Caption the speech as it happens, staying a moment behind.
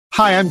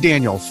Hi, I'm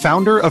Daniel,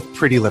 founder of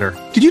Pretty Litter.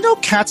 Did you know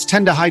cats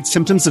tend to hide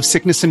symptoms of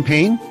sickness and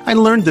pain? I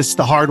learned this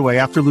the hard way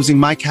after losing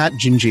my cat,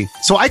 Gingy.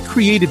 So I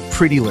created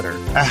Pretty Litter,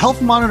 a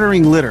health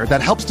monitoring litter that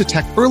helps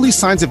detect early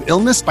signs of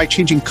illness by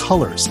changing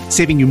colors,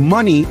 saving you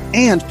money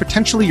and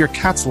potentially your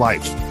cat's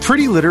life.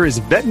 Pretty Litter is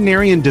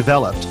veterinarian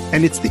developed,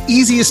 and it's the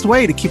easiest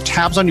way to keep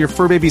tabs on your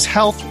fur baby's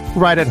health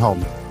right at home.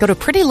 Go to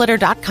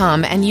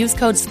prettylitter.com and use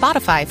code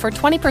SPOTIFY for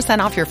 20%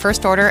 off your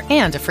first order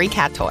and a free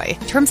cat toy.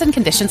 Terms and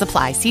conditions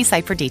apply. See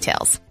site for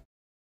details.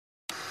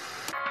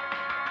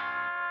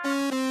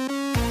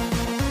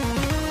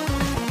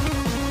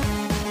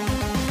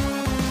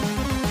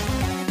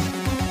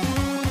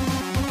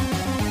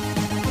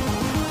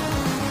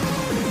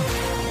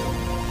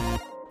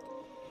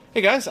 Hey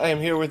guys, I am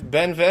here with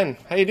Ben Venn.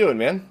 How you doing,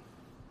 man?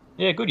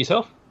 Yeah, good.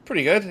 Yourself?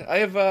 Pretty good.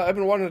 I've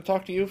been wanting to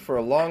talk to you for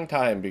a long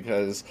time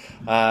because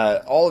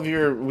all of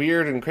your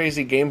weird and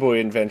crazy Game Boy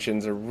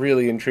inventions are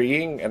really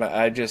intriguing, and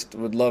I just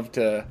would love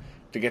to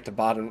get to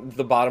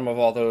the bottom of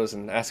all those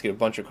and ask you a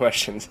bunch of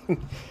questions.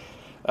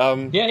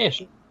 Yeah,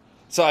 sure.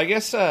 So I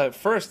guess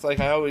first, like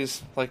I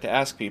always like to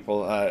ask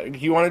people,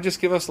 you want to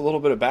just give us a little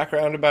bit of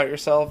background about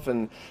yourself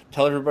and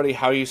tell everybody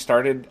how you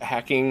started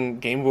hacking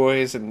Game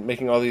Boys and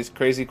making all these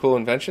crazy cool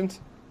inventions?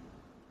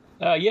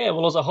 Yeah, well,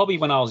 it was a hobby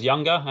when I was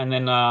younger, and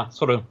then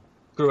sort of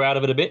grew out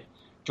of it a bit.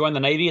 Joined the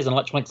Navy as an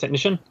electronics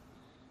technician,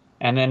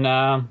 and then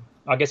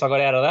I guess I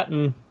got out of that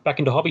and back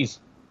into hobbies.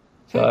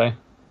 So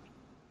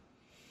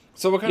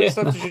what kind of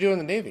stuff did you do in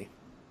the Navy?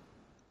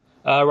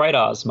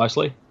 Radars,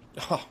 mostly.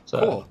 Oh,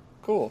 so,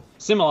 cool.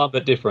 Similar,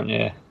 but different,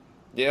 yeah.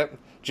 Yep.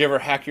 Did you ever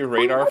hack your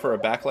radar for a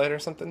backlight or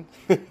something?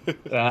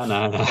 No.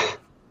 Not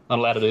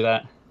allowed to do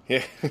that.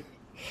 Yeah.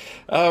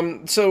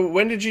 So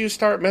when did you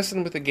start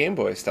messing with the Game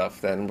Boy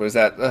stuff then? Was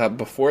that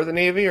before the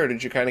Navy, or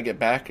did you kind of get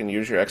back and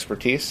use your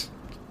expertise?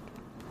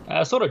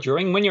 Sort of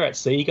during. When you're at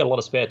sea, you got a lot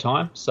of spare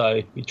time,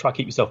 so you try to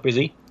keep yourself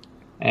busy.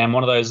 And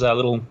one of those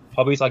little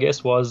hobbies, I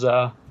guess, was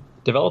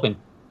developing.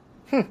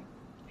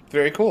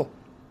 Very cool.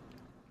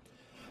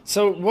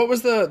 So what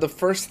was the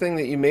first thing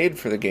that you made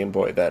for the Game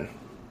Boy then?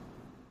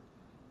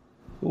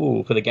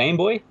 Ooh, for the Game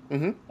Boy?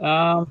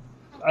 Mm-hmm.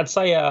 I'd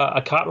say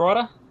a kart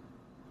rider,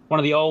 one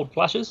of the old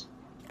flashes.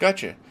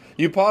 Gotcha.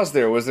 You paused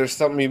there. Was there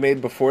something you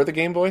made before the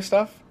Game Boy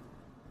stuff?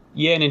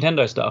 Yeah,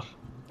 Nintendo stuff.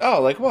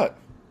 Oh, like what?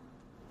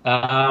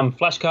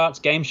 Flash carts,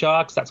 Game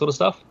Sharks, that sort of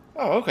stuff.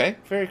 Oh, okay.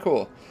 Very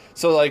cool.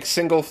 So like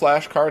single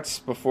flash carts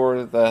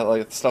before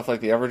the stuff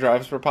like the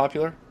EverDrives were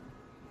popular?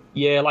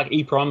 Yeah, like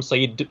EEPROM, so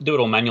you do it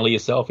all manually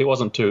yourself. It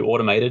wasn't too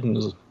automated and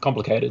it was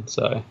complicated,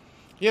 so...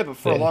 Yeah, but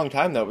for a long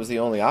time that was the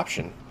only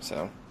option,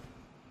 so...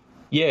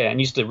 Yeah,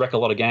 and used to wreck a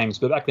lot of games,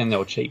 but back then they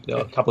were cheap. They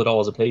were a couple of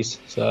dollars a piece,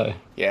 so...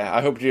 Yeah,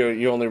 I hope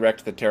you only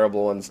wrecked the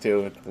terrible ones,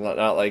 too.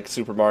 Not like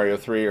Super Mario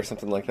 3 or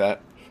something like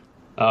that.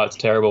 Oh, it's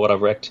terrible what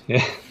I've wrecked,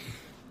 yeah.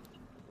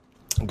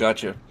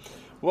 Gotcha.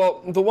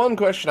 Well, the one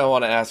question I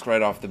want to ask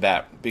right off the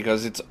bat,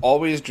 because it's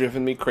always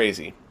driven me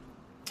crazy,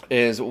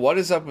 is what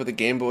is up with the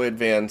Game Boy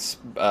Advance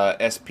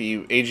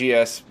SP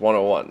AGS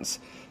 101s?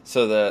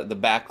 So the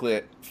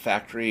backlit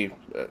factory,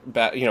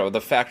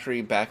 the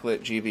factory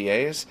backlit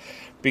GBAs,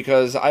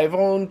 because I've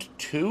owned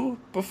two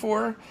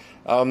before,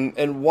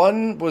 and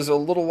one was a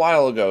little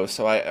while ago,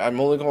 so I'm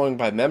only going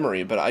by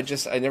memory, but I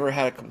never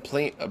had a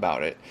complaint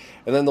about it.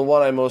 And then the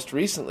one I most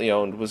recently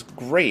owned was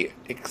great,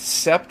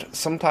 except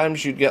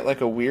sometimes you'd get like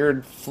a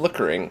weird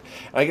flickering.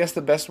 I guess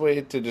the best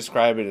way to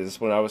describe it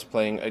is when I was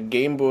playing a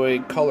Game Boy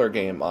Color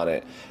game on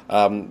it.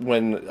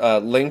 When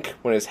Link,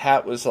 when his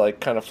hat was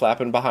like kind of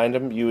flapping behind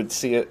him, you would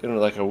see it in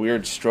like a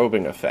weird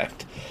strobing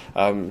effect.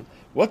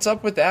 What's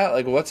up with that?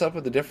 Like, what's up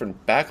with the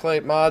different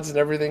backlight mods and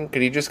everything?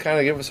 Could you just kind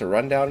of give us a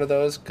rundown of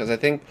those? Because I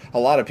think a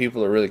lot of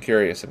people are really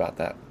curious about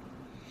that.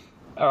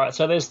 All right,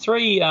 so there's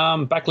three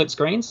backlit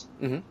screens.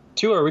 Mm-hmm.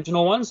 Two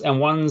original ones,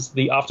 and one's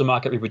the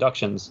aftermarket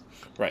reproductions.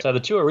 Right. So the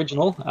two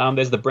original,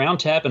 there's the brown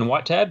tab and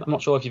white tab. I'm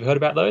not sure if you've heard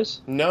about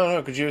those.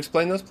 No. Could you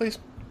explain those, please?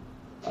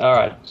 All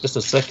right, just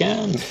a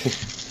second.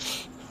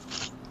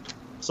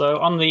 So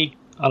on the,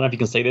 I don't know if you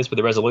can see this with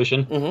the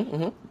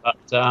resolution,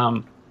 but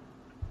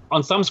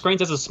on some screens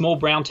there's a small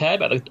brown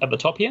tab at the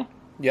top here.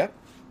 Yeah.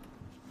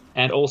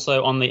 And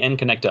also on the end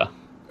connector.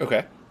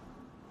 Okay.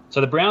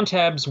 So the brown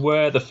tabs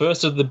were the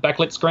first of the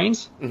backlit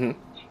screens. Mm-hmm.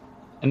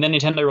 And then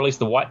Nintendo released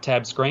the white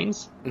tab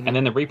screens, and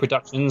then the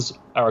reproductions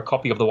are a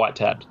copy of the white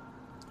tab.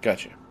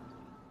 Gotcha.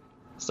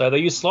 So they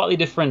use slightly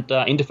different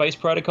interface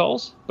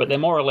protocols, but they're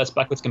more or less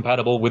backwards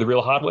compatible with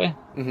real hardware.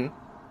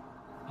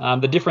 Mm-hmm.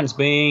 The difference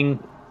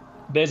being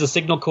there's a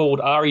signal called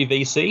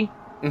REVC.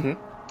 Mm-hmm.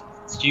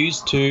 It's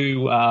used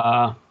to,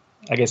 I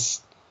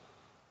guess,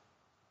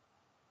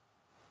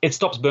 it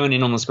stops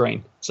burning on the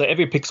screen. So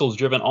every pixel is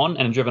driven on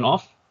and driven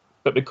off,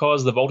 but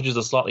because the voltages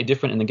are slightly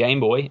different in the Game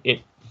Boy,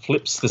 it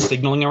flips the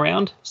signaling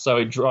around, so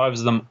it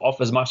drives them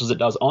off as much as it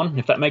does on,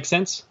 if that makes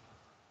sense.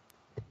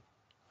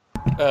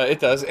 It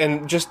does.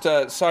 And just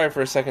sorry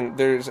for a second.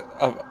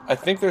 I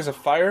think there's a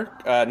fire.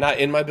 Not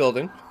in my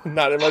building.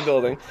 Not in my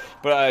building.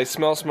 But I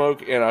smell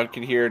smoke, and I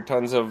could hear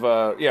tons of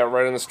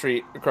right on the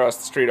street, across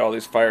the street, all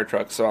these fire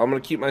trucks. So I'm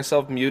gonna keep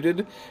myself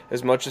muted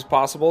as much as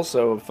possible.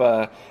 So if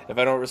I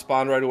don't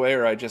respond right away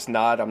or I just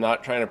nod, I'm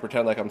not trying to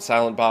pretend like I'm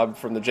Silent Bob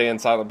from the Jay and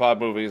Silent Bob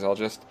movies. I'll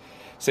just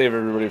save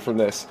everybody from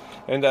this.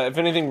 And if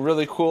anything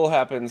really cool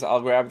happens, I'll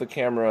grab the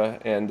camera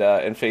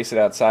and face it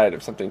outside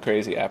if something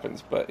crazy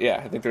happens. But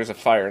yeah, I think there's a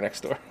fire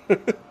next door.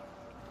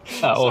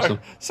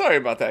 Awesome. Sorry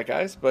about that,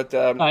 guys. But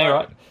you're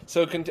right.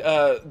 So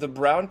the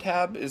brown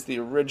tab is the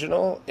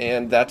original,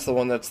 and that's the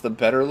one that's the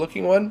better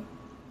looking one?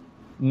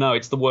 No,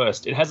 it's the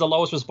worst. It has the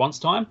lowest response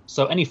time,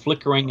 so any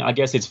flickering, I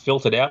guess, is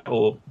filtered out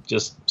or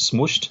just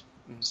smooshed,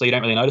 so you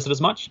don't really notice it as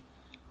much.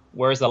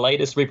 Whereas the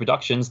latest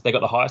reproductions, they got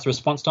the highest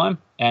response time,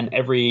 and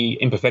every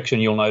imperfection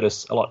you'll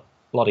notice a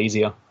lot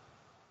easier.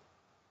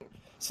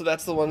 So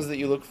that's the ones that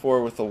you look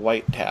for with the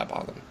white tab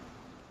on them.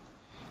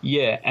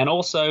 Yeah, and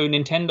also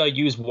Nintendo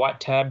use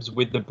white tabs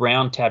with the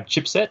brown tab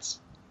chipsets.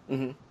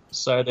 Mm-hmm.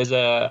 So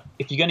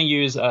if you're going to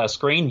use a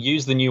screen,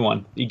 use the new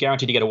one. You're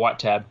guaranteed to get a white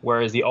tab,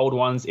 whereas the old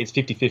ones, it's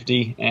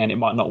 50-50, and it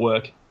might not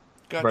work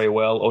very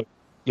well, or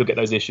you'll get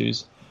those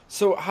issues.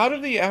 So how do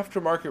the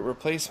aftermarket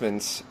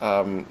replacements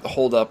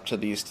hold up to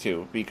these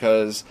two?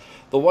 Because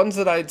the ones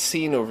that I'd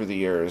seen over the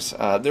years,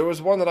 there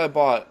was one that I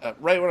bought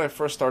right when I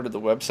first started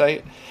the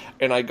website,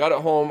 and I got it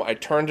home, I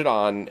turned it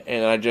on,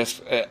 and I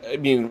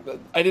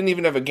didn't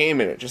even have a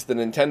game in it, just the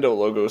Nintendo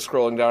logo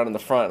scrolling down in the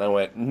front, and I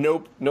went,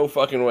 nope, no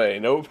fucking way,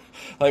 nope.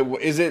 Like,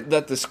 is it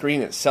that the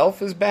screen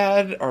itself is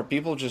bad? Are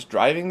people just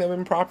driving them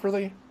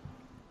improperly?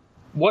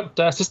 What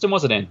system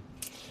was it in?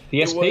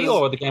 The SP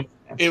or the Game?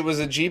 It was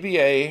a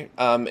GBA,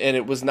 and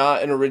it was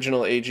not an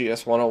original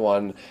AGS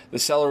 101. The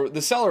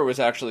seller was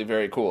actually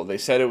very cool. They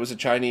said it was a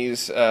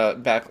Chinese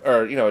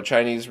a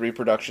Chinese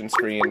reproduction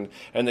screen,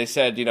 and they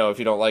said, if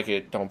you don't like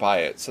it, don't buy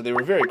it. So they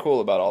were very cool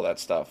about all that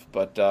stuff.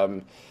 But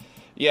so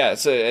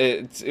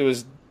it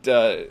was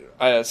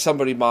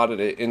somebody modded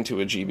it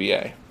into a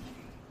GBA.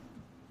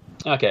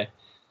 Okay,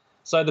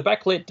 so the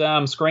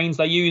backlit screens,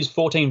 they use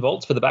 14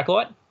 volts for the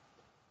backlight.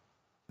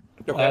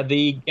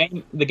 Okay.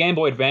 The Game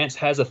Boy Advance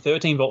has a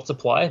 13-volt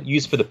supply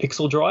used for the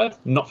pixel drive,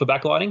 not for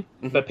backlighting.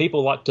 Mm-hmm. But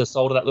people like to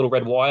solder that little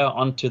red wire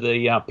onto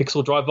the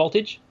pixel drive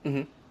voltage,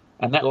 and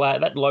that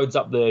loads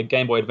up the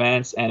Game Boy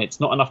Advance, and it's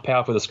not enough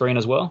power for the screen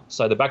as well.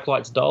 So the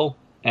backlight's dull,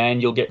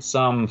 and you'll get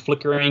some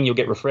flickering, you'll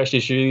get refresh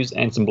issues,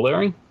 and some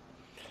blurring.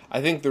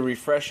 I think the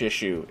refresh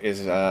issue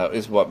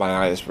is what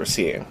my eyes were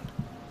seeing.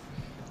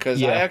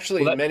 Because I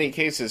actually, in many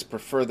cases,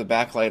 prefer the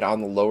backlight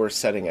on the lower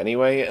setting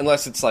anyway,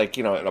 unless it's like,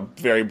 in a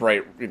very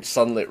bright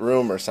sunlit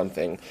room or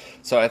something.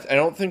 So I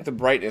don't think the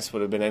brightness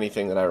would have been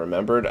anything that I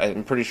remembered.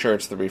 I'm pretty sure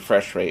it's the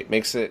refresh rate.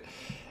 Makes it,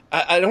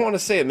 I don't want to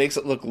say it makes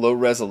it look low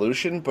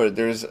resolution, but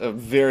there's a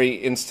very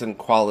instant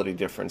quality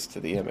difference to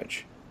the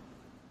image.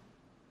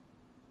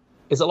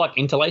 Is it like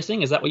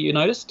interlacing? Is that what you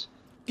noticed?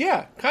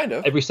 Yeah, kind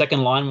of. Every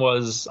second line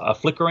was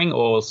flickering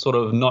or sort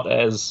of not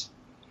as,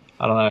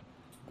 I don't know.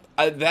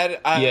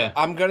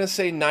 I'm going to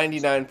say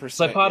 99%.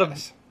 So part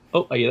yes.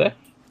 Oh, are you there?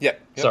 Yeah.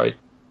 Yep. Sorry.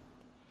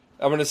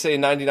 I'm going to say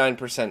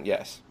 99%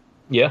 yes.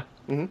 Yeah?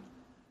 Mm-hmm.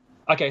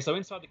 Okay, so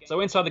inside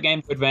the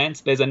Game Boy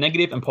Advance, there's a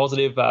negative and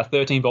positive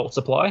 13-volt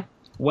supply.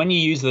 When you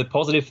use the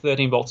positive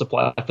 13-volt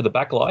supply for the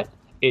backlight,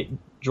 it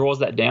draws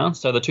that down,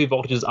 so the two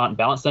voltages aren't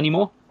balanced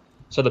anymore.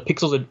 So the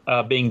pixels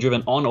are being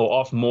driven on or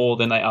off more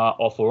than they are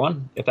off or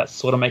on, if that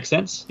sort of makes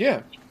sense.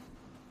 Yeah.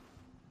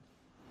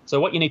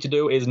 So what you need to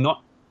do is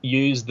not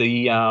use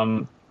the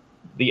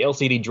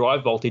LCD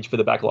drive voltage for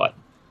the backlight.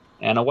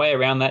 And a way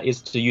around that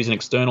is to use an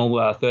external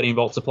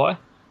 13-volt supply.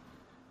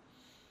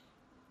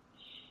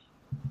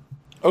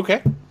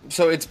 Okay.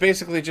 So it's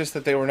basically just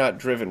that they were not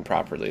driven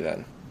properly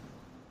then.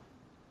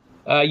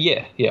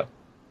 Yeah.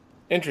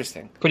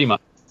 Interesting. Pretty much.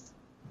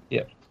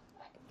 Yeah.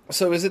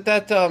 So is it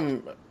that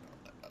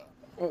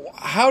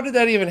how did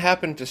that even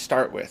happen to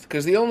start with?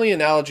 Because the only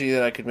analogy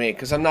that I could make,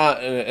 because I'm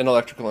not an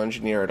electrical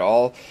engineer at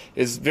all,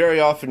 is very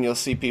often you'll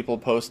see people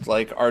post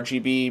like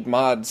RGB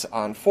mods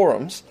on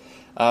forums,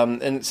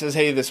 and it says,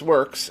 hey, this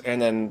works,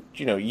 and then,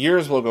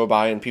 years will go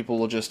by and people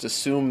will just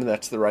assume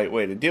that's the right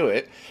way to do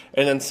it,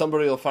 and then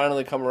somebody will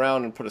finally come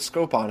around and put a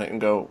scope on it and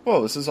go,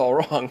 whoa, this is all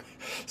wrong.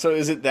 So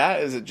is it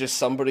that? Is it just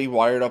somebody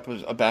wired up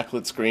a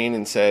backlit screen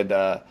and said,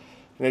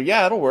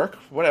 yeah, it'll work,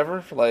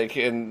 whatever.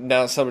 And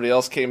now somebody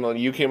else came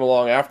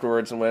along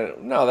afterwards and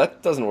went, no,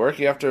 that doesn't work.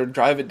 You have to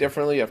drive it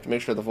differently. You have to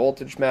make sure the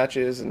voltage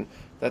matches, and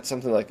that's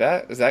something like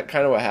that. Is that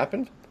kind of what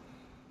happened?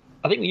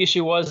 I think the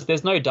issue was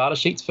there's no data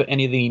sheets for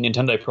any of the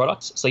Nintendo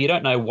products, so you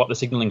don't know what the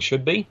signaling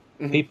should be.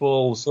 Mm-hmm.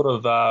 People sort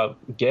of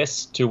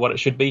guess to what it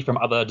should be from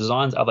other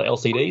designs, other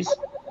LCDs,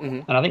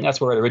 and I think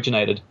that's where it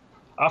originated.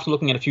 After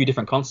looking at a few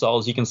different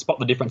consoles, you can spot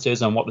the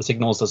differences on what the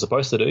signals are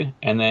supposed to do,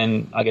 and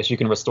then I guess you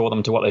can restore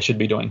them to what they should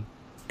be doing.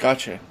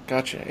 Gotcha.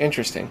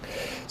 Interesting.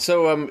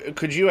 So,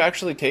 could you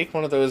actually take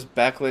one of those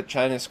backlit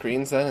China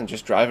screens then and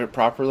just drive it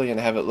properly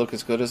and have it look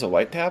as good as a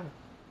white tab?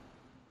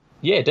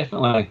 Yeah,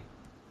 definitely.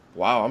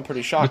 Wow, I'm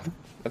pretty shocked.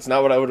 That's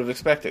not what I would have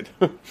expected.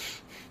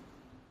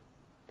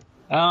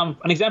 An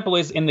example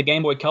is in the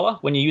Game Boy Color.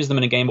 When you use them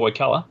in a Game Boy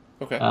Color,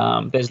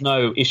 Okay. there's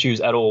no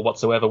issues at all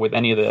whatsoever with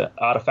any of the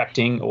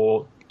artifacting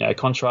or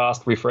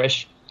contrast,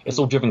 refresh. It's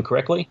all driven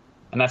correctly,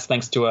 and that's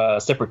thanks to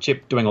a separate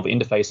chip doing all the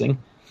interfacing.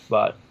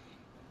 But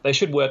they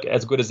should work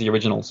as good as the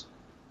originals.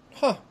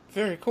 Huh.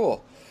 Very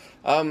cool.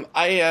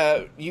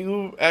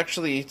 You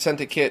actually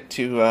sent a kit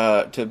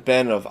to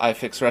Benn of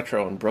iFix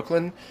Retro in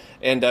Brooklyn,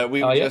 and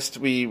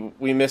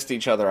we missed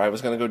each other. I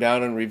was going to go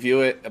down and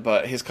review it,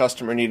 but his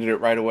customer needed it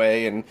right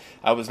away, and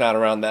I was not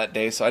around that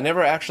day, so I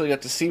never actually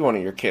got to see one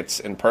of your kits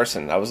in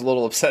person. I was a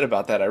little upset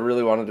about that. I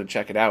really wanted to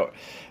check it out,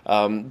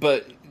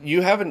 but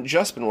you haven't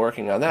just been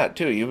working on that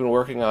too. You've been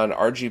working on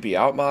RGB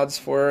out mods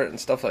for it and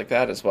stuff like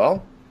that as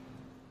well.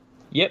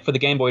 Yep, for the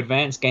Game Boy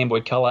Advance, Game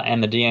Boy Color,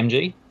 and the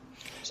DMG.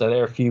 So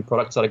there are a few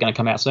products that are going to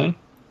come out soon.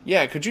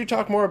 Yeah, could you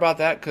talk more about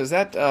that? Because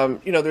that,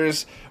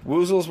 there's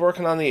Woozle's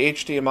working on the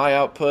HDMI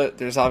output.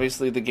 There's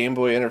obviously the Game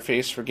Boy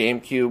interface for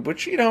GameCube,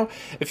 which,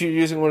 if you're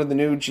using one of the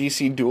new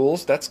GC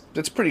Duals,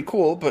 that's pretty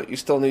cool, but you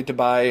still need to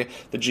buy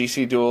the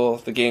GC Dual,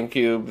 the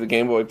GameCube, the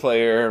Game Boy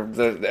player,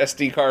 the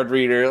SD card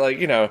reader,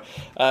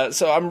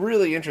 so I'm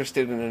really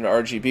interested in an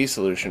RGB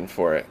solution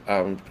for it.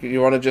 You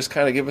want to just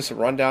kind of give us a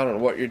rundown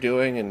on what you're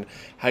doing and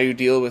how you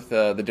deal with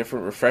the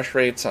different refresh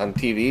rates on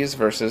TVs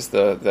versus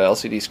the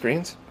LCD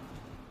screens?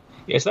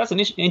 Yeah, so that's an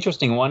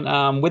interesting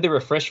one. With the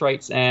refresh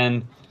rates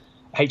and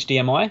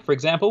HDMI, for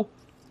example,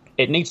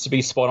 it needs to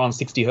be spot on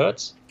 60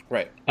 hertz.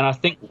 Right. And I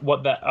think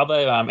what that other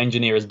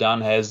engineer has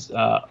done has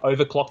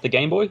overclocked the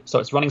Game Boy, so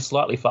it's running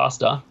slightly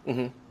faster,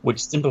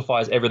 which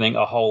simplifies everything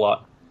a whole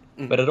lot.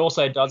 But it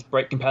also does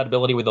break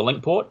compatibility with the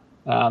link port.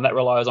 That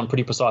relies on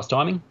pretty precise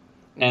timing,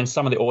 and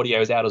some of the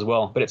audio is out as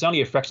well. But it's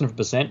only a fraction of a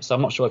percent, so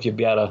I'm not sure if you'd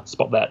be able to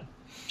spot that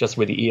just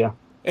with the ear.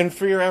 And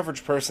for your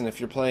average person, if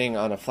you're playing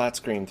on a flat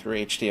screen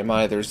through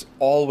HDMI, there's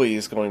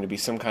always going to be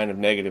some kind of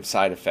negative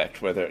side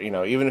effect. Whether,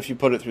 even if you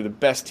put it through the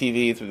best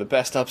TV, through the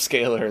best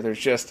upscaler,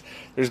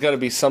 there's got to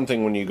be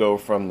something when you go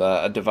from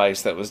a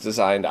device that was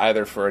designed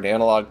either for an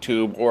analog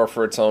tube or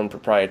for its own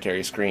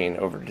proprietary screen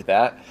over to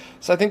that.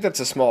 So I think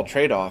that's a small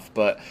trade-off,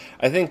 but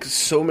I think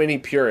so many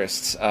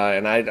purists,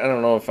 and I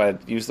don't know if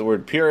I'd use the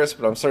word purist,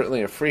 but I'm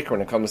certainly a freak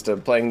when it comes to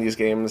playing these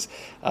games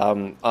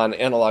on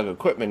analog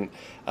equipment,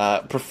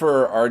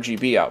 prefer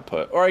RGB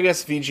output, or I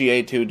guess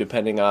VGA too,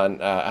 depending on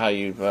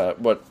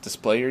what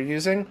display you're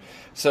using.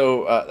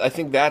 So I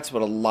think that's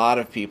what a lot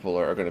of people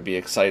are going to be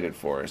excited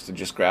for, is to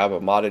just grab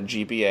a modded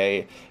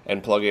GBA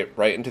and plug it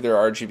right into their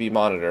RGB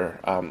monitor.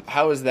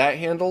 How is that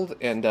handled?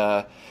 And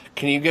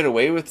can you get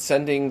away with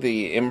sending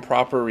the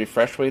improper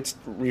refresh rates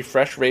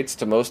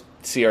to most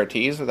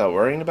CRTs without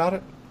worrying about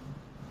it?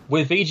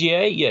 With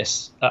VGA,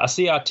 yes. A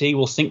CRT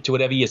will sync to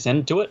whatever you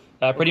send to it,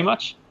 pretty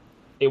much.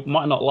 It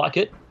might not like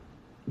it,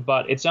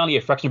 but it's only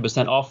a fraction of a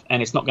percent off,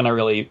 and it's not going to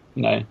really,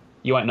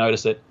 you won't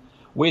notice it.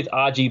 With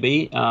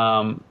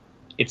RGB,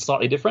 it's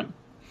slightly different.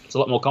 It's a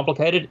lot more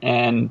complicated,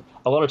 and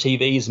a lot of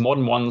TVs,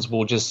 modern ones,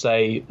 will just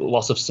say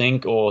loss of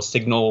sync or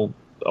signal,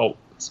 or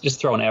just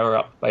throw an error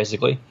up,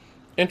 basically.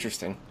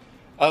 Interesting.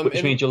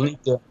 Which means you'll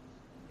need to...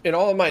 In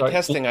all of my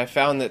testing, I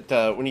found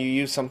that when you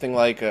use something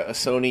like a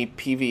Sony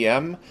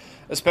PVM,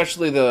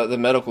 especially the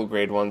medical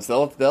grade ones,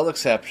 they'll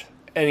accept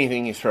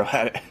anything you throw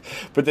at it.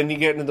 But then you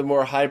get into the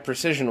more high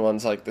precision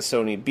ones like the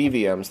Sony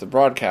BVMs, the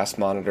broadcast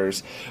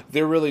monitors.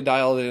 They're really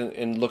dialed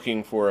in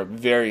looking for a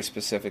very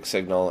specific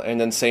signal.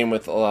 And then same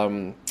with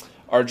RGB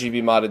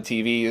modded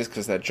TVs,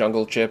 because that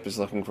jungle chip is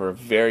looking for a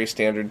very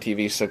standard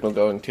TV signal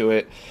going to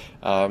it.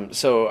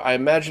 So I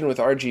imagine with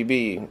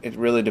RGB, it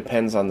really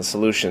depends on the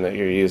solution that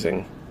you're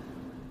using.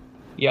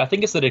 Yeah, I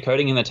think it's the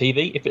decoding in the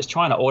TV. If it's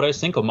trying to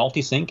auto-sync or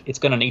multi-sync, it's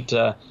going to need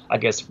to,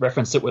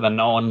 reference it with a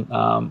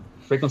known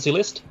frequency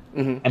list.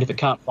 Mm-hmm. And if it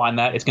can't find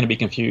that, it's going to be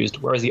confused.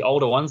 Whereas the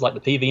older ones, like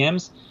the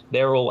PVMs,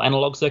 they're all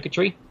analog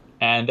circuitry,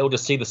 and they'll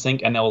just see the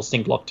sync and they'll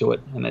sync lock to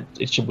it, and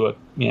it should work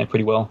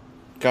pretty well.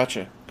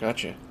 Gotcha.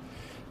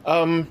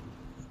 So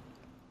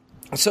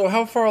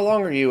how far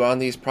along are you on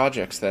these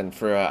projects then,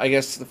 for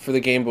the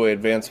Game Boy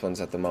Advance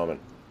ones at the moment?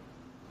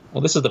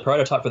 Well, this is the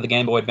prototype for the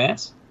Game Boy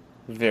Advance.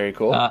 Very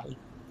cool.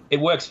 It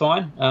works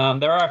fine.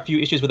 There are a few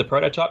issues with the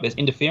prototype. There's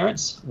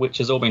interference, which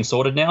has all been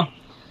sorted now.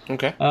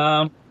 Okay.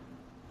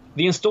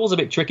 The install's a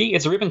bit tricky.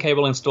 It's a ribbon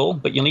cable install,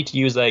 but you'll need to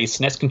use a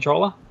SNES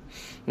controller.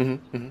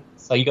 Mm-hmm, mm-hmm.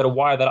 So you got to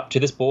wire that up to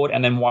this board,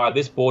 and then wire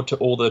this board to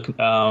all the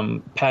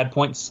pad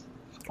points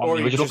on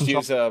the original controller. Or you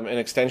just use an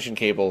extension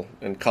cable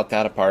and cut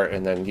that apart,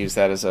 and then use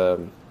that as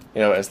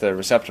as the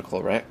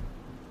receptacle, right?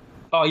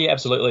 Oh yeah,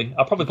 absolutely.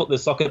 I'll probably put the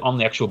socket on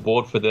the actual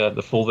board for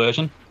the full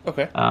version.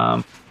 Okay.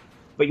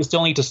 But you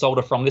still need to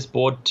solder from this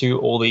board to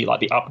all the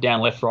up,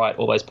 down, left, right,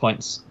 all those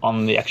points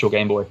on the actual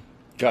Game Boy.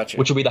 Gotcha.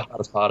 Which will be the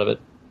hardest part of it.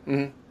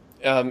 Mm-hmm.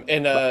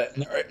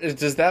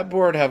 Does that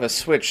board have a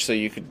switch so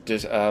you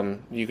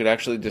could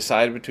actually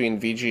decide between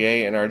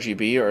VGA and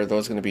RGB, or are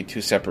those going to be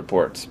two separate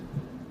ports?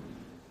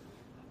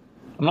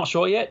 I'm not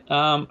sure yet.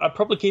 I'd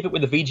probably keep it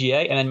with the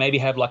VGA and then maybe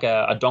have a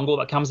dongle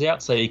that comes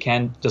out so you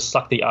can just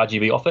suck the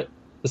RGB off it.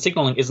 the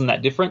signaling isn't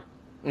that different.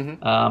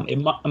 It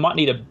might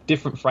need a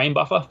different frame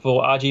buffer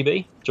for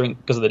RGB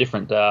because of the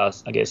different, I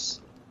guess,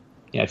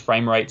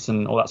 frame rates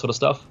and all that sort of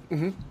stuff.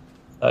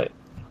 So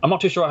I'm not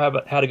too sure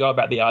how to go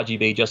about the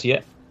RGB just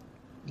yet.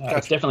 Gotcha.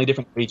 It's definitely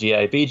different from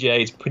VGA.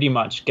 VGA is pretty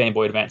much Game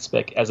Boy Advance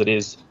spec as it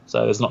is,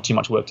 so there's not too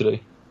much work to do.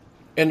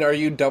 And are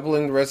you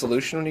doubling the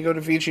resolution when you go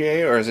to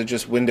VGA, or is it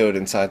just windowed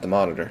inside the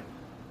monitor?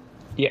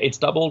 Yeah, it's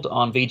doubled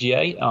on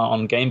VGA,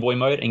 on Game Boy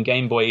mode, and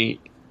Game Boy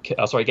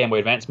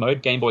Advance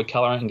mode. Game Boy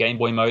Color and Game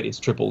Boy mode, it's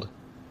tripled.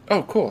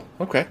 Oh, cool.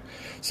 Okay.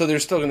 So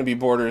there's still going to be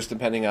borders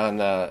depending on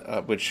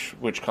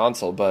which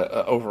console, but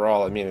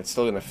overall, I mean, it's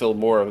still going to fill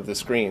more of the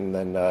screen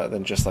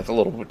than just like a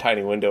little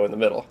tiny window in the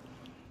middle.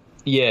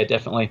 Yeah,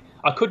 definitely.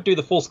 I could do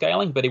the full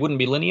scaling, but it wouldn't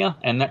be linear,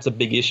 and that's a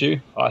big issue,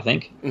 I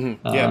think.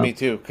 Yeah, me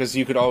too, because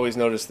you could always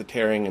notice the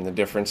tearing and the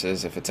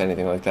differences if it's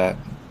anything like that.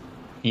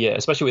 Yeah,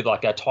 especially with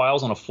like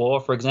tiles on a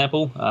floor, for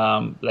example.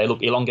 They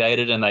look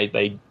elongated, and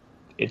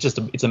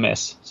it's a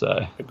mess.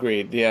 So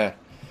agreed. Yeah.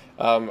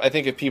 I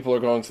think if people are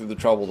going through the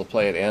trouble to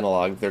play it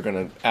analog, they're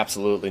going to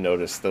absolutely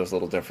notice those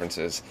little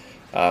differences.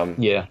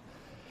 Yeah.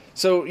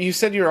 So you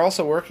said you're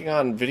also working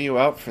on video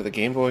out for the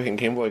Game Boy and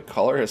Game Boy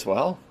Color as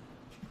well?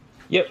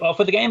 Yeah, well,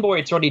 for the Game Boy,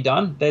 it's already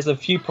done. There's a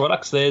few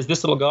products. There's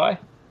this little guy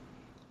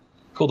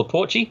called the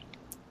Porchy,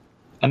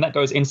 and that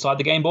goes inside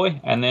the Game Boy,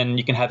 and then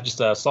you can have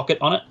just a socket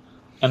on it.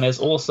 And there's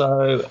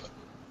also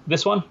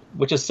this one,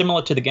 which is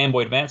similar to the Game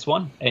Boy Advance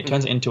one. It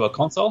turns it into a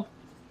console.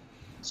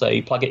 So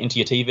you plug it into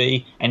your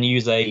TV and you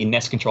use a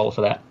NES controller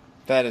for that.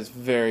 That is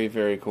very,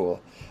 very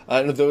cool.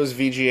 And are those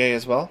VGA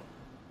as well?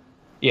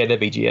 Yeah, they're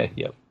VGA,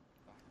 yep.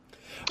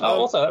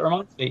 Also, that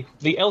reminds me,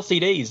 the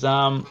LCDs.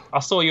 I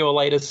saw your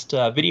latest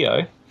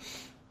video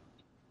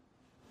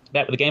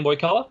about the Game Boy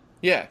Color.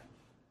 Yeah.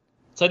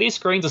 So these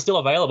screens are still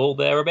available.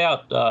 They're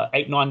about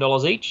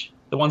 $8-9 each.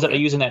 The ones that are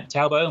using the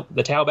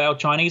Taobao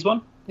Chinese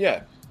one.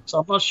 Yeah. So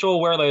I'm not sure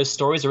where those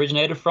stories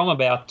originated from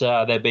about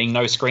there being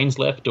no screens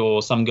left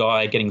or some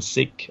guy getting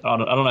sick. I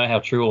don't know how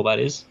true all that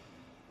is.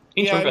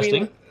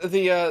 Interesting. Yeah, I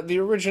mean, the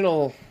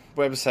original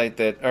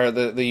website or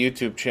the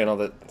YouTube channel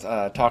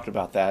that talked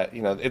about that,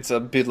 it's a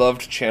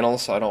beloved channel,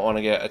 so I don't want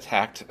to get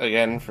attacked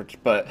again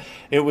but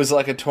it was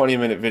like a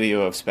 20-minute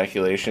video of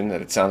speculation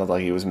that it sounded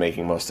like he was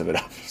making most of it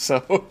up.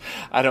 So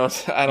I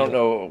don't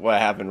know what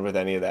happened with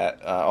any of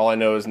that. All I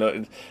know is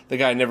the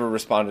guy never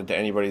responded to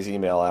anybody's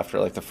email after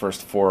like the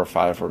first 4 or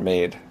 5 were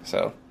made.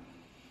 So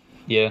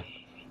yeah,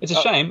 it's a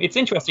shame. It's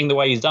interesting the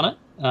way he's done it.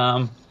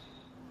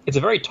 It's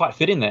a very tight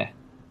fit in there.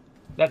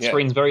 That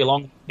screen's very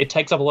long. It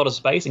takes up a lot of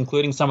space,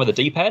 including some of the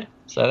D-pad.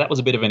 So that was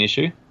a bit of an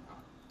issue.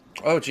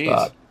 Oh, geez.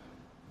 But,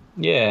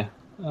 yeah.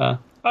 I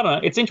don't know.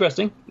 It's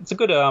interesting. It's a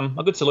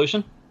good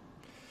solution.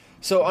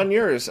 So on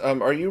yours,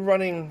 are you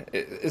running...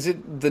 Is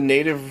it the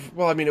native...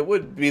 Well, I mean, it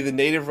would be the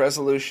native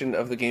resolution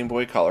of the Game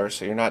Boy Color,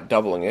 so you're not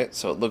doubling it,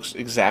 so it looks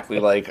exactly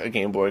like a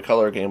Game Boy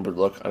Color game would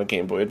look on a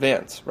Game Boy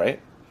Advance, right?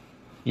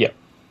 Yeah,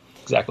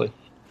 exactly.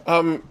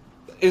 Have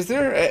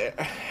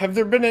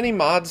there been any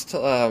mods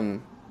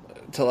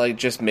to like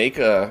just make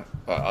a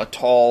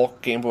tall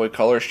Game Boy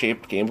Color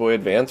shaped Game Boy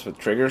Advance with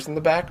triggers in the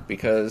back?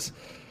 Because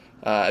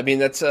I mean,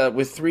 that's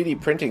with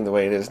 3D printing the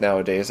way it is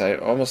nowadays,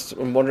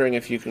 I'm wondering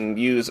if you can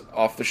use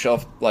off the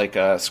shelf like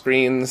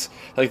screens,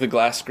 like the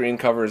glass screen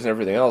covers and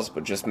everything else,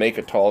 but just make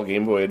a tall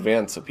Game Boy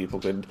Advance so people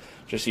could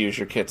just use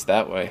your kits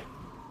that way.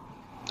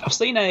 I've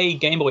seen a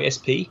Game Boy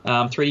SP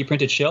 3D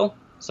printed shell,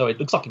 so it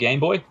looks like a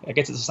Game Boy. I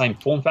guess it's the same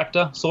form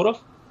factor, sort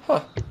of.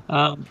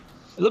 Huh.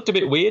 It looked a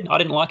bit weird. I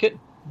didn't like it.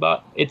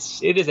 But it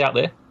is out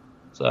there,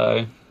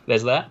 so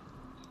there's that.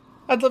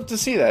 I'd love to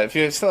see that. If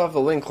you still have the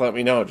link, let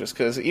me know. Just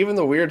because even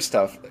the weird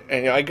stuff,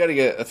 and I got to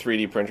get a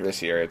 3D printer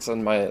this year. It's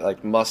on my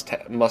like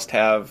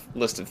must-have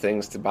list of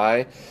things to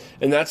buy,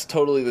 and that's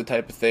totally the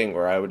type of thing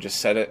where I would just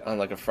set it on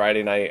like a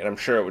Friday night, and I'm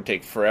sure it would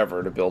take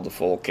forever to build a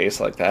full case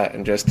like that,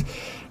 and just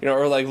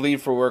or like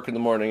leave for work in the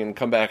morning and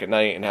come back at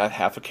night and have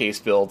half a case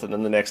built, and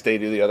then the next day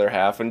do the other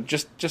half, and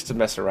just to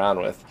mess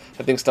around with.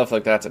 I think stuff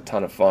like that's a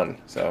ton of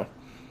fun. So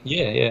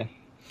yeah.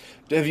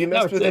 Have you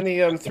messed with any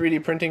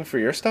 3D printing for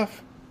your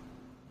stuff?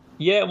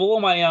 Yeah, well,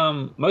 all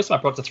my most of my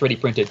products are 3D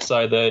printed.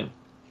 So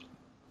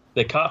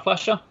the cart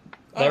flasher,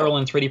 they're all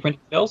in 3D printed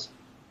shells.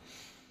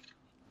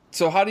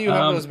 So how do you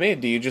have those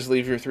made? Do you just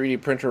leave your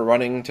 3D printer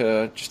running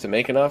to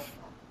make enough?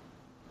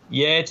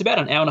 Yeah, it's about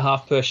an hour and a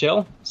half per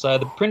shell. So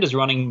the printer's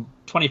running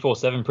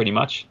 24/7 pretty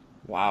much.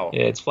 Wow.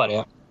 Yeah, it's flat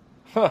out.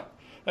 Huh.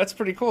 That's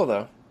pretty cool,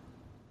 though.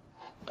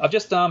 I've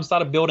just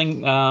started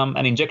building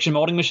an injection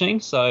molding machine,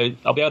 so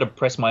I'll be able to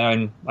press my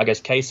own, I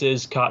guess,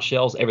 cases, cart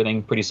shells,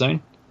 everything pretty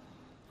soon.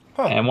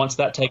 Huh. And once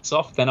that takes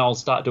off, then I'll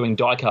start doing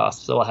die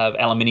casts. So I'll have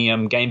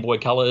aluminium, Game Boy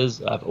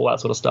colors, all that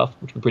sort of stuff,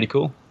 which would be pretty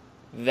cool.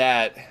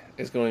 That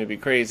is going to be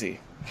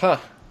crazy. Huh.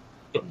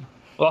 Yeah.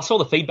 Well, I saw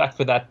the feedback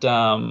for that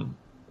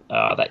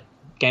that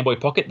Game Boy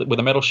Pocket with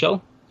a metal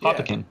shell.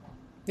 Hyperkin.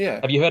 Yeah.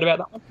 Have you heard about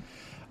that one?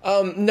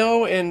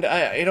 No, and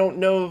I don't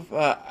know.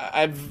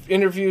 I've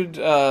interviewed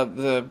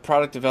the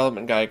product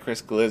development guy,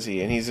 Chris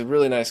Glizzy, and he's a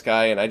really nice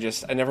guy, and I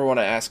never want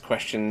to ask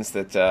questions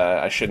that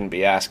I shouldn't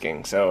be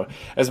asking. So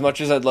as much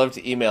as I'd love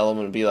to email him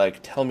and be like,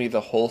 tell me the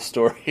whole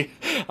story,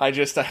 I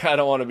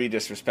don't want to be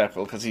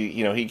disrespectful because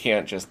he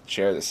can't just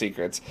share the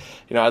secrets.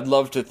 I'd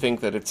love to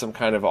think that it's some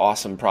kind of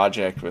awesome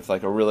project with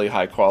like a really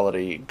high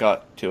quality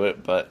gut to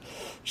it, but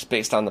just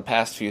based on the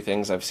past few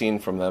things I've seen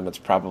from them, it's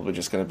probably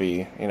just going to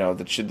be,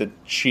 the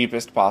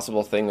cheapest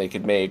possible thing they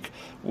could make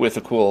with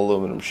a cool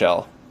aluminum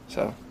shell.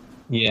 So,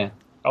 yeah.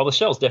 Oh, the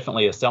shell's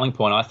definitely a selling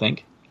point, I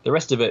think. The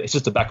rest of it, it's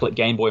just a backlit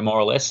Game Boy, more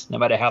or less, no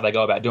matter how they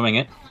go about doing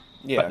it.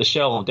 Yeah. But the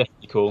shell,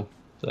 definitely cool.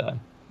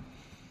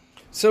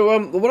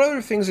 So, what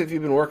other things have you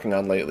been working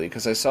on lately?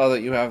 Because I saw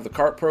that you have the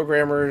cart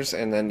programmers,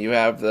 and then you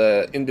have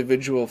the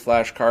individual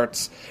flash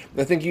carts.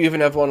 I think you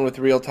even have one with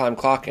real-time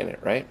clock in it,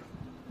 right?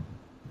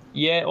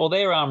 Yeah, or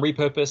they're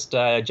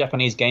repurposed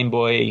Japanese Game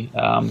Boy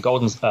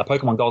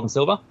Pokemon Gold and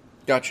Silver.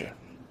 Gotcha.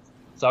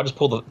 So I just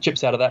pull the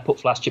chips out of that, put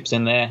flash chips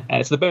in there,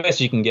 and it's the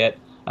best you can get.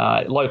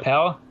 Low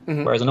power,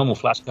 whereas a normal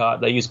flash card,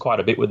 they use quite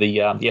a bit with the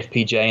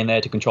FPGA in there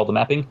to control the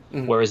mapping,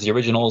 whereas the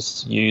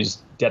originals use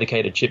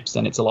dedicated chips,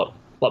 and it's a lot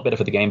better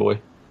for the Game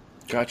Boy.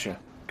 Gotcha.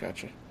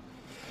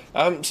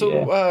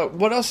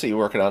 What else are you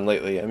working on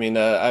lately? I mean,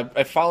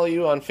 I follow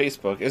you on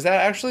Facebook. Is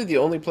that actually the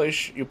only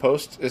place you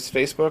post is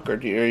Facebook, or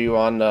are you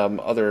on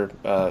other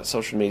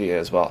social media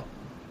as well?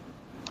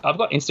 I've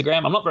got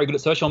Instagram. I'm not very good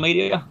at social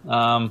media,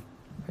 but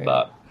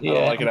yeah, I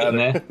don't like it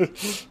either.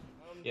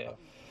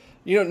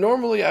 Yeah.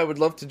 Normally I would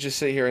love to just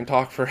sit here and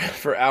talk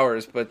for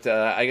hours, but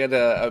I got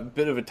a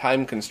bit of a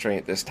time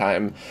constraint this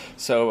time.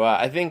 So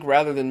I think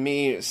rather than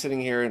me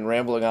sitting here and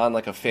rambling on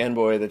like a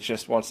fanboy that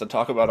just wants to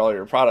talk about all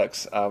your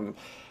products,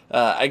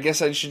 I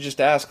guess I should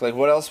just ask, like,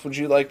 what else would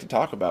you like to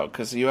talk about?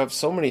 Because you have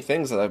so many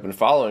things that I've been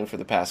following for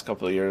the past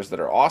couple of years that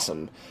are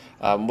awesome.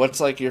 What's,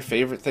 like, your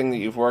favorite thing that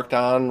you've worked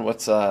on?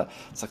 What's,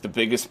 it's like the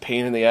biggest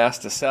pain in the ass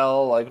to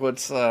sell? Like,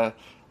 what's, I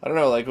don't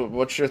know, like,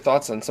 what's your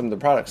thoughts on some of the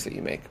products that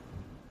you make?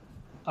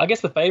 I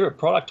guess the favorite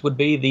product would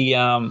be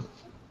the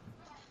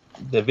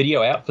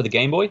video out for the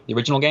Game Boy, the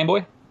original Game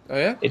Boy. Oh,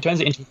 yeah? It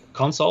turns it into a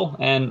console,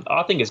 and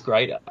I think it's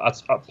great. I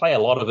play a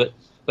lot of it,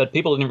 but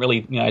people didn't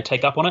really,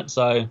 take up on it,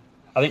 so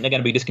I think they're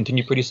going to be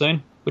discontinued pretty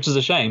soon, which is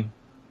a shame.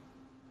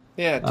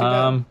 Yeah, too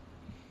bad.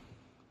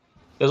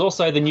 There's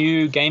also the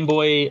new Game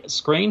Boy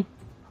screen,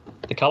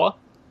 the color.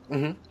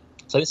 Mm-hmm.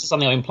 So this is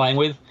something I've been playing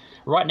with.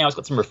 Right now it's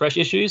got some refresh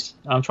issues.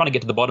 I'm trying to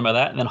get to the bottom of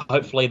that, and then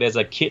hopefully there's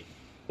a kit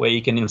where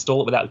you can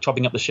install it without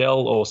chopping up the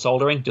shell or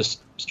soldering,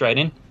 just straight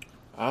in.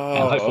 Oh,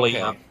 and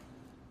hopefully,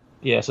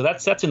 okay. So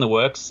that's in the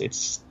works.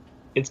 It's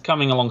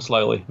coming along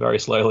slowly, very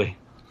slowly.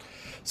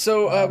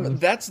 So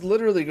that's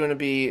literally going to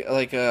be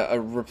like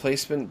a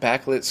replacement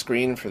backlit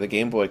screen for the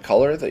Game Boy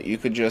Color that you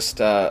could just,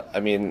 you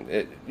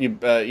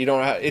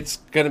don't have, it's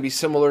going to be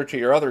similar to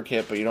your other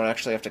kit, but you don't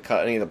actually have to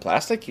cut any of the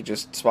plastic. You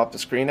just swap the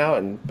screen out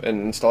and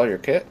install your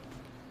kit.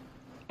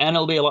 And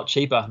it'll be a lot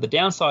cheaper. The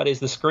downside is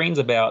the screen's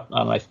about,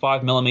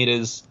 5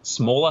 millimeters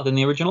smaller than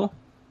the original,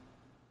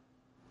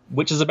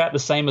 which is about the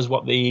same as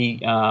what the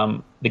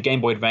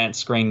Game Boy Advance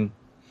screen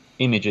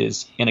image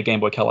is in a Game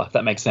Boy Color, if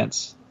that makes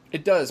sense.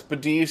 It does, but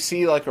do you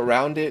see, like,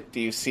 around it, do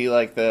you see,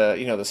 like,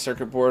 the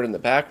circuit board in the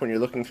back when you're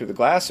looking through the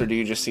glass, or do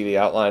you just see the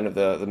outline of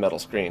the metal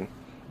screen?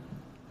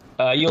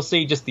 You'll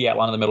see just the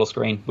outline of the metal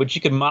screen, which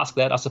you can mask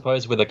that, I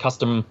suppose, with a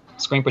custom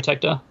screen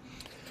protector,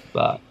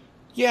 but...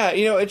 Yeah,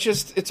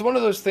 it's one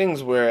of those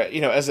things where,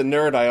 as a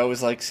nerd, I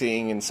always like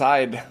seeing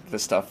inside the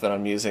stuff that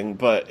I'm using,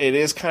 but it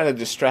is kind of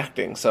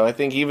distracting. So I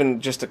think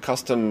even just a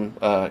custom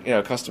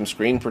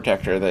screen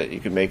protector that you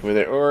could make with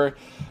it, or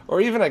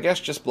even, I guess,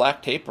 just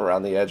black tape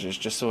around the edges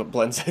just so it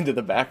blends into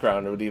the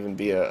background would even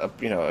be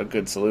a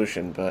good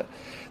solution. But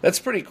that's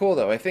pretty cool,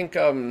 though. I think,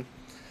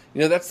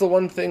 that's the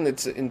one thing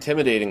that's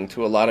intimidating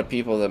to a lot of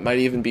people that might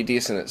even be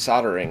decent at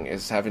soldering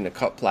is having to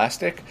cut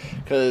plastic,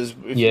 because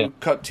if you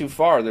cut too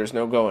far, there's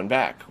no going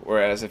back.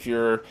 Whereas if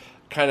you're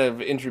kind of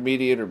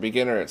intermediate or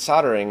beginner at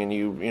soldering and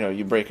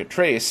you break a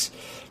trace,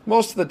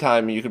 most of the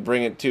time you could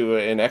bring it to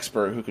an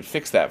expert who could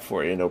fix that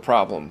for you, no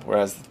problem.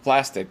 Whereas the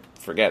plastic,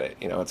 forget it.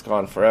 It's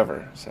gone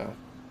forever. So.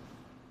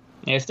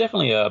 Yeah, it's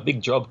definitely a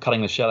big job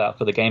cutting the shell out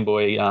for the Game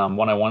Boy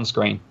 101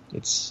 screen.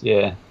 But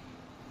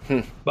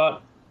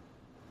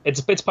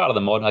it's part of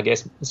the mod, I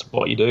guess. It's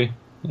what you do.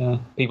 Yeah,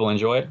 people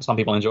enjoy it. Some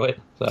people enjoy it.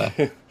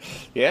 So.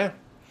 Yeah.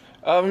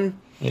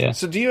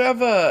 So do you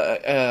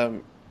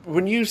have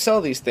when you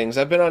sell these things,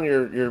 I've been on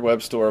your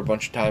web store a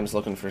bunch of times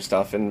looking for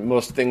stuff, and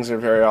most things are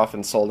very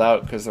often sold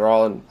out because they're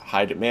all in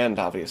high demand,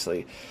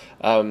 obviously.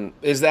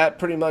 Is that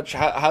pretty much,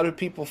 how do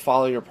people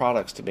follow your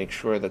products to make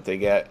sure that they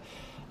get,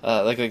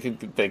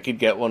 they could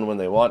get one when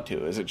they want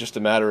to? Is it just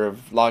a matter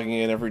of logging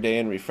in every day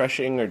and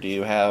refreshing, or do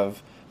you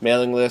have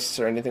mailing lists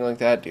or anything like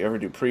that? Do you ever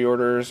do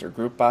pre-orders or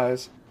group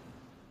buys?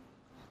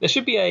 There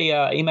should be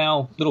a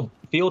email little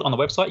field on the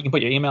website. You can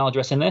put your email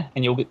address in there,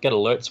 and you'll get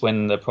alerts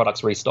when the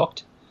product's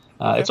restocked.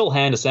 Okay. It's all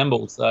hand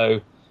assembled,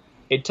 so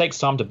it takes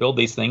time to build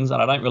these things,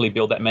 and I don't really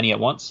build that many at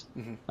once.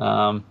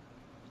 Mm-hmm.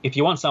 if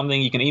you want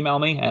something, you can email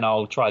me, and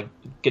I'll try to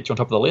get you on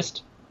top of the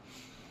list.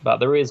 But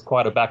there is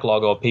quite a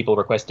backlog of people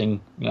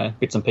requesting,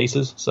 bits and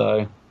pieces,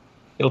 so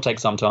it'll take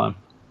some time.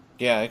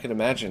 Yeah, I can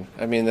imagine.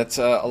 I mean, that's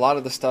a lot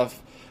of the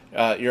stuff.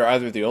 You're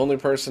either the only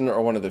person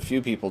or one of the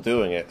few people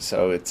doing it,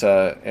 so it's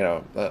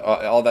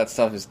all that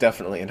stuff is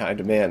definitely in high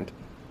demand.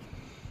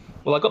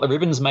 Well, I got the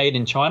ribbons made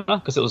in China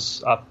because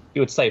it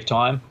would save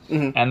time,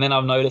 and then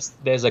I've noticed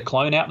there's a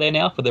clone out there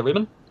now for the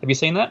ribbon. Have you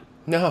seen that?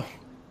 No.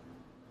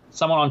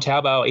 Someone on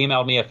Taobao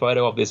emailed me a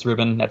photo of this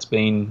ribbon that's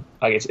been,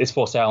 I guess, it's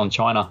for sale in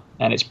China,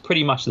 and it's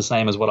pretty much the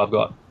same as what I've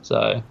got.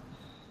 So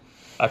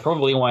I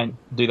probably won't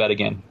do that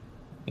again.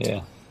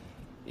 Yeah.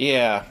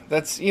 Yeah,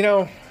 that's,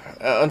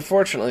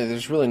 unfortunately,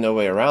 there's really no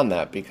way around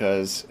that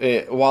because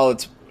while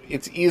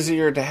it's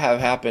easier to have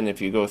happen if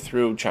you go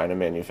through China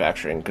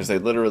manufacturing because they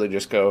literally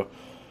just go,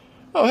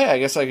 oh, hey, I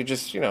guess I could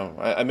just,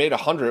 I made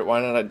 100,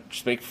 why not I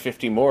just make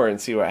 50 more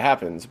and see what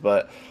happens?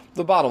 But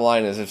the bottom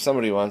line is if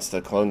somebody wants to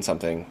clone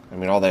something, I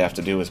mean, all they have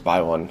to do is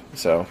buy one.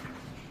 So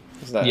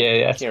it's not, you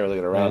can't really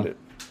get around it.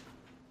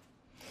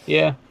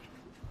 Yeah.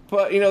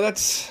 But,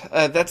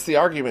 that's the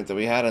argument that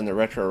we had on the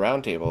Retro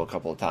Roundtable a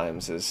couple of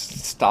times is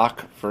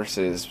stock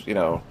versus,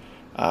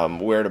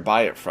 where to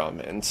buy it from.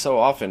 And so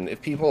often,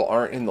 if people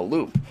aren't in the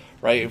loop,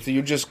 right, if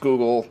you just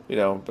Google, a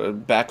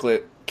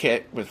backlit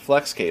kit with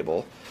flex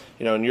cable,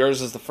 and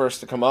yours is the first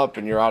to come up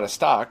and you're out of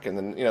stock, and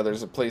then,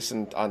 there's a place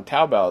on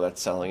Taobao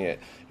that's selling it,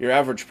 your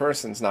average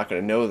person's not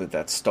going to know that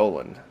that's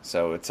stolen.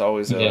 So it's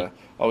always a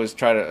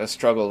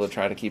struggle to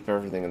try to keep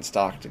everything in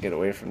stock to get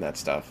away from that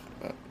stuff.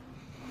 But.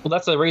 Well,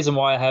 that's the reason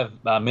why I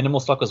have minimal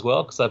stock as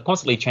well, because I'm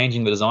constantly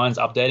changing the designs,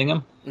 updating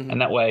them,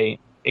 and that way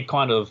it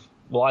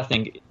I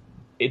think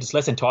it's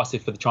less enticing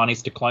for the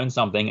Chinese to clone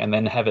something and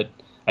then have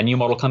a new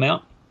model come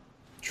out.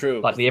 True.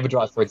 Like the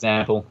EverDrive, for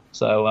example.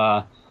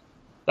 So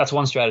that's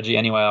one strategy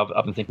anyway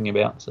I've been thinking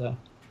about. So.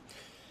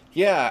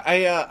 Yeah,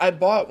 I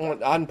bought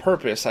one on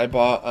purpose. I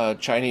bought a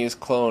Chinese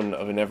clone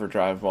of an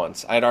EverDrive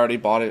once. I'd already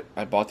bought it.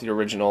 I bought the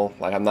original.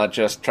 Like, I'm not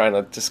just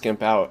trying to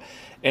skimp out.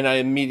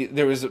 And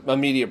there was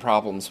immediate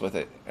problems with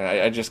it. And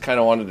I just kind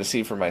of wanted to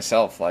see for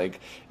myself, like,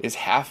 is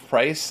half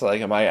price?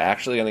 Like, am I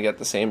actually going to get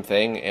the same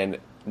thing? And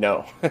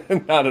no,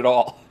 not at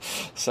all.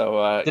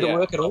 So did it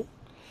work at all?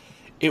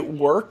 It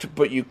worked,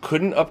 but you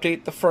couldn't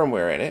update the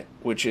firmware in it,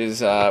 which is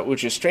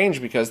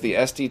strange because the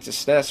SD to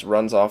SNES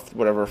runs off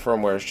whatever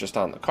firmware is just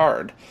on the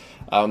card,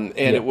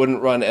 it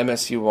wouldn't run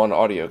MSU1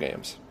 audio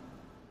games.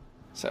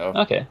 So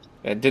okay.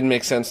 It didn't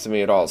make sense to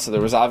me at all. So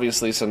there was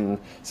obviously some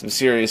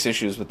serious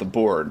issues with the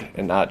board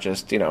and not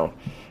just,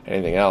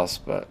 anything else.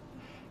 But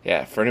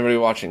yeah, for anybody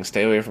watching,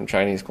 stay away from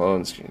Chinese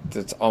clones.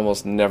 It's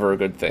almost never a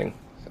good thing.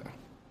 So.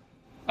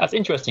 That's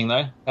interesting,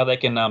 though, how they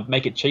can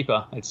make it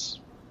cheaper.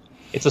 It's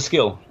a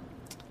skill.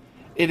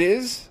 It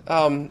is,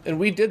 and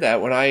we did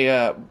that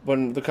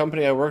when the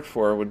company I worked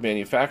for would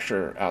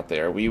manufacture out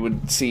there. We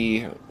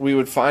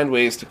would find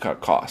ways to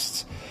cut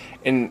costs.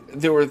 And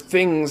there were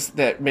things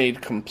that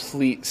made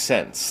complete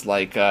sense,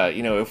 like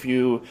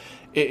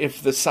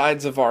if the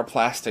sides of our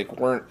plastic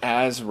weren't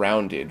as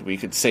rounded, we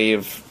could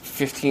save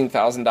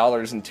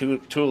 $15,000 in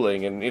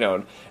tooling,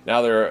 and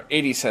now they're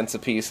 80 cents a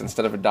piece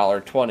instead of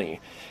 $1.20.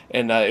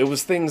 And it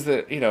was things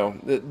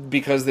that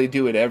because they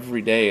do it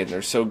every day and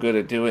they're so good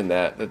at doing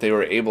that they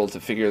were able to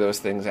figure those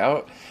things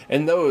out.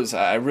 And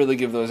I really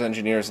give those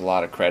engineers a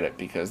lot of credit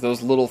because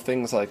those little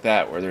things like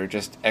that where they're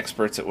just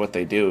experts at what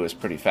they do is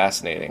pretty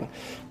fascinating.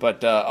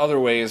 But other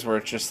ways where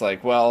it's just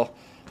like, well,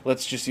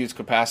 let's just use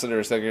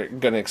capacitors that are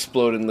going to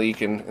explode and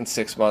leak in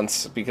 6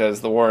 months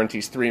because the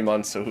warranty's 3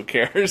 months, so who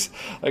cares?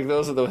 Like,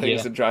 those are the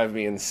things that drive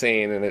me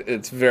insane, and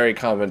it's very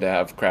common to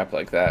have crap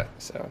like that.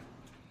 So,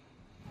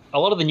 a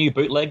lot of the new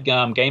bootleg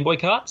Game Boy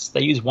carts,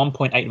 they use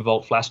 1.8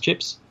 volt flash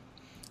chips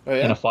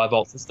in a 5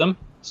 volt system,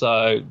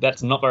 so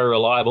that's not very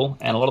reliable,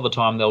 and a lot of the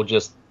time they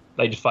just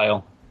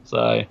fail.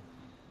 So.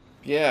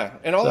 Yeah,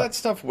 and all that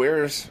stuff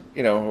wears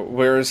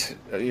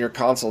your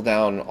console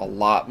down a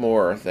lot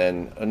more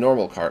than a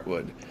normal cart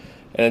would.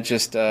 And it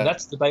just...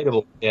 that's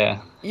debatable,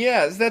 yeah.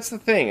 Yeah, that's the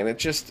thing, and it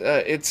just,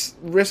 it's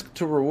risk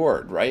to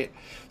reward, right?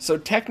 So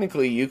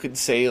technically you could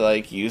say,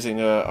 like,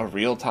 using a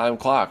real-time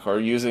clock or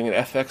using an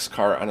FX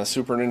cart on a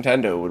Super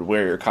Nintendo would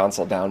wear your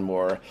console down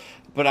more.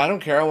 But I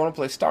don't care, I want to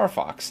play Star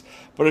Fox.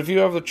 But if you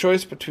have the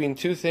choice between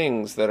two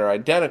things that are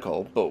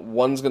identical, but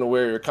one's going to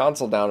wear your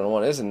console down and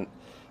one isn't,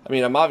 I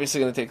mean, I'm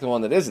obviously going to take the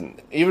one that isn't.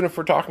 Even if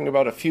we're talking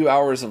about a few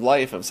hours of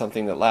life of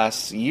something that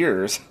lasts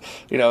years,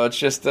 it's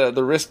just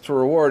the risk to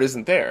reward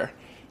isn't there.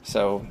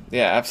 So,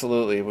 yeah,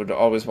 absolutely, would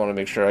always want to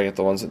make sure I get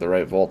the ones at the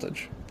right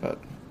voltage. But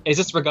is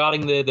this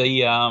regarding the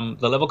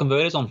level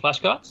converters on flash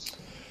cards?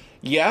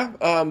 Yeah,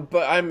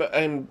 but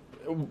I'm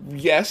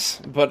Yes,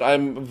 but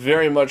I'm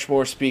very much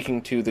more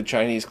speaking to the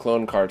Chinese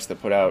clone carts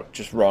that put out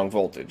just wrong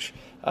voltage.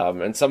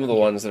 And some of the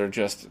ones that are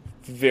just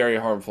very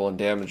harmful and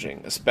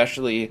damaging,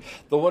 especially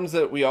the ones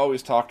that we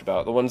always talked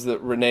about, the ones that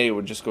Renee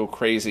would just go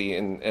crazy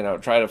and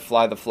try to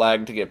fly the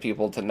flag to get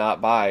people to not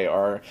buy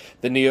are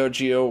the Neo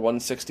Geo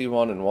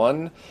 161 and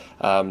 1.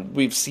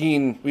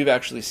 We've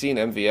actually seen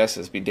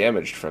MVSs be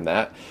damaged from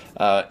that.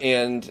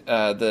 And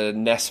the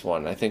NES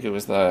one, I think it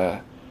was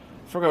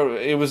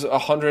it was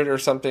 100 or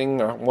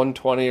something, or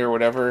 120 or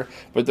whatever,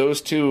 but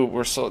those two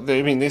were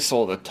they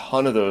sold a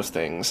ton of those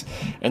things,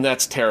 and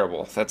that's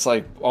terrible. That's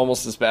like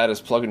almost as bad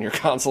as plugging your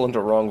console into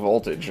wrong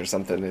voltage or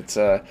something. It's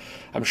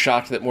I'm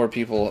shocked that more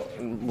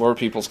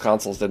people's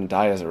consoles didn't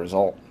die as a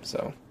result.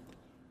 So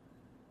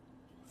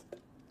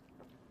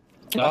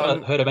I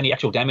haven't heard of any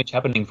actual damage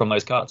happening from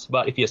those carts,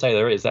 but if you say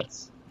there is,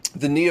 that's...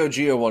 The Neo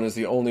Geo one is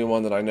the only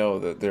one that I know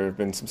that there have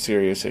been some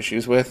serious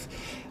issues with,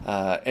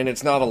 and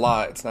it's not a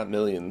lot, it's not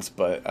millions,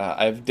 but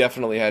I've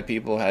definitely had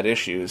people had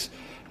issues,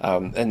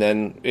 and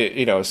then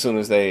as soon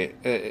as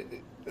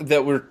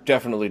that were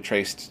definitely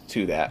traced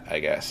to that, I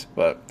guess.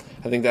 But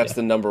I think that's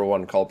the number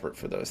one culprit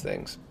for those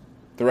things.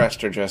 The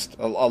rest are just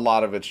a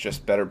lot of it's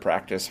just better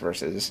practice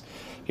versus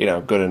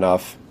good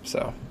enough.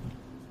 So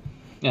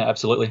yeah,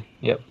 absolutely,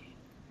 yep.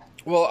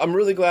 Well, I'm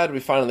really glad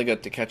we finally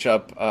got to catch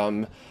up.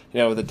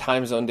 With the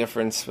time zone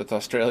difference with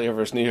Australia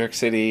versus New York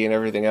City and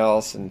everything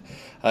else, and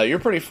you're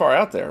pretty far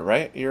out there,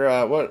 right?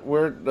 You're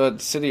where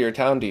city or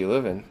town do you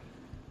live in?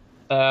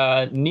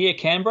 Near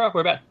Canberra.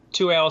 We're about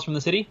 2 hours from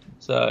the city.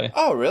 So.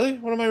 Oh, really?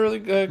 One of my really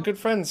good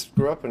friends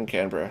grew up in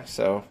Canberra,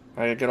 so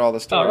I get all the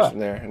stories from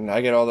there, and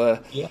I get all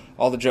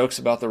the jokes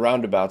about the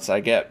roundabouts I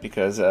get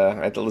because I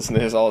have to listen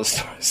to all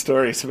the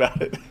stories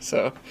about it.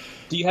 So.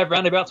 Do you have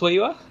roundabouts where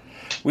you are?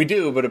 We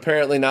do, but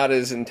apparently not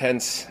as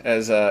intense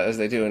as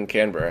they do in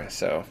Canberra.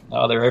 So.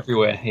 Oh, they're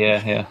everywhere.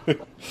 Yeah.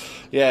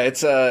 Yeah,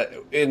 it's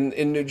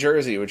in New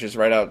Jersey, which is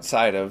right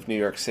outside of New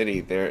York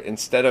City. There,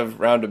 instead of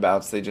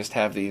roundabouts, they just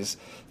have these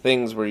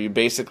things where you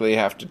basically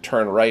have to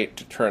turn right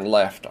to turn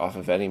left off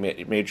of any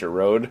major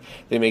road.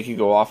 They make you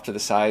go off to the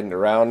side and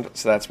around.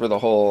 So that's where the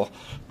whole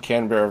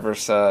Canberra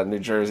versus New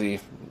Jersey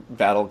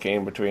battle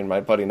came between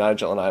my buddy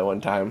Nigel and I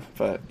one time.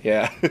 But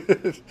yeah,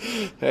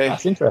 hey,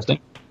 that's interesting.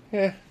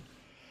 Yeah.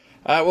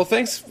 Well,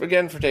 thanks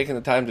again for taking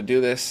the time to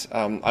do this.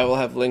 I will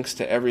have links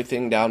to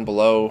everything down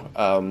below,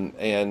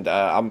 and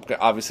I'm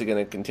obviously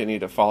going to continue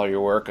to follow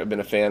your work. I've been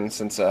a fan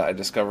since I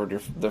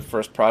discovered the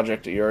first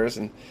project of yours,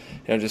 and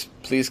just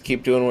please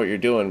keep doing what you're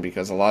doing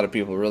because a lot of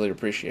people really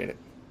appreciate it.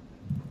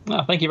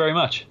 Oh, thank you very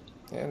much.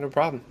 Yeah, no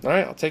problem. All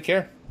right, I'll take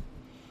care.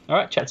 All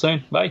right, chat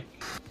soon. Bye.